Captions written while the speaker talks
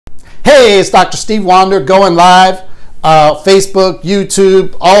Hey, it's Dr. Steve Wander going live, Facebook,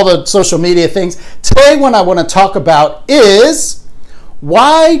 YouTube, all the social media things. Today what I want to talk about is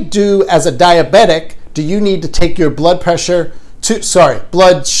why as a diabetic, do you need to take your blood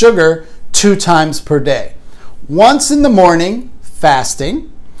sugar 2 times per day? Once in the morning,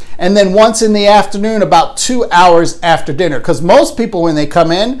 fasting, and then once in the afternoon, about 2 hours after dinner. Because most people, when they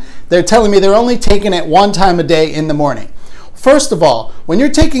come in, they're telling me they're only taking it 1 time a day in the morning. First of all, when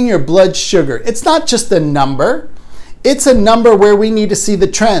you're taking your blood sugar, it's not just a number. It's a number where we need to see the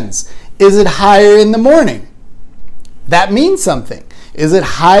trends. Is it higher in the morning? That means something. Is it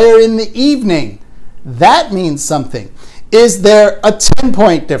higher in the evening? That means something. Is there a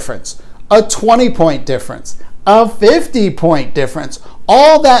 10-point difference, a 20-point difference, a 50-point difference?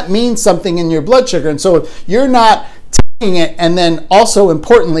 All that means something in your blood sugar. And so if you're not taking it and then also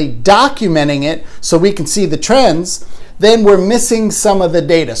importantly documenting it so we can see the trends, then we're missing some of the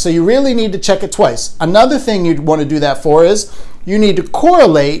data. So you really need to check it twice. Another thing you'd want to do that for is you need to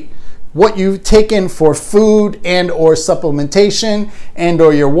correlate what you take in for food and or supplementation and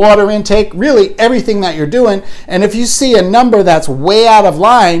or your water intake, really everything that you're doing. And if you see a number that's way out of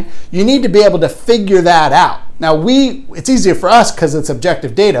line, you need to be able to figure that out. Now it's easier for us because it's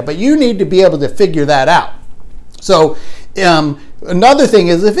objective data, but you need to be able to figure that out. So another thing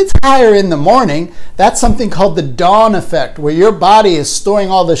is if it's higher in the morning, that's something called the dawn effect, where your body is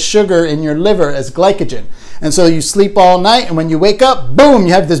storing all the sugar in your liver as glycogen. And so you sleep all night, and when you wake up, boom,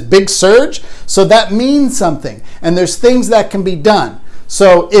 you have this big surge. So that means something. And there's things that can be done.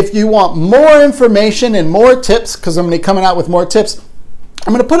 So if you want more information and more tips, because I'm going to be coming out with more tips,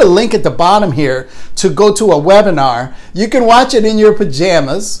 I'm going to put a link at the bottom here to go to a webinar. You can watch it in your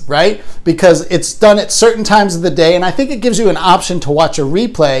pajamas, right? Because it's done at certain times of the day, and I think it gives you an option to watch a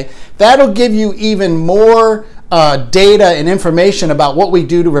replay. That'll give you even more data and information about what we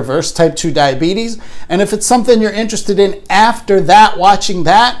do to reverse type 2 diabetes. And if it's something you're interested in after that, watching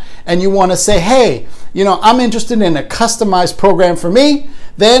that, and you want to say, hey, you know, I'm interested in a customized program for me,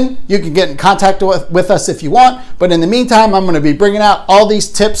 then you can get in contact with us if you want. But in the meantime, I'm going to be bringing out all these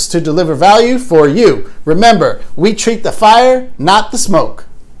tips to deliver value for you. Remember, we treat the fire, not the smoke.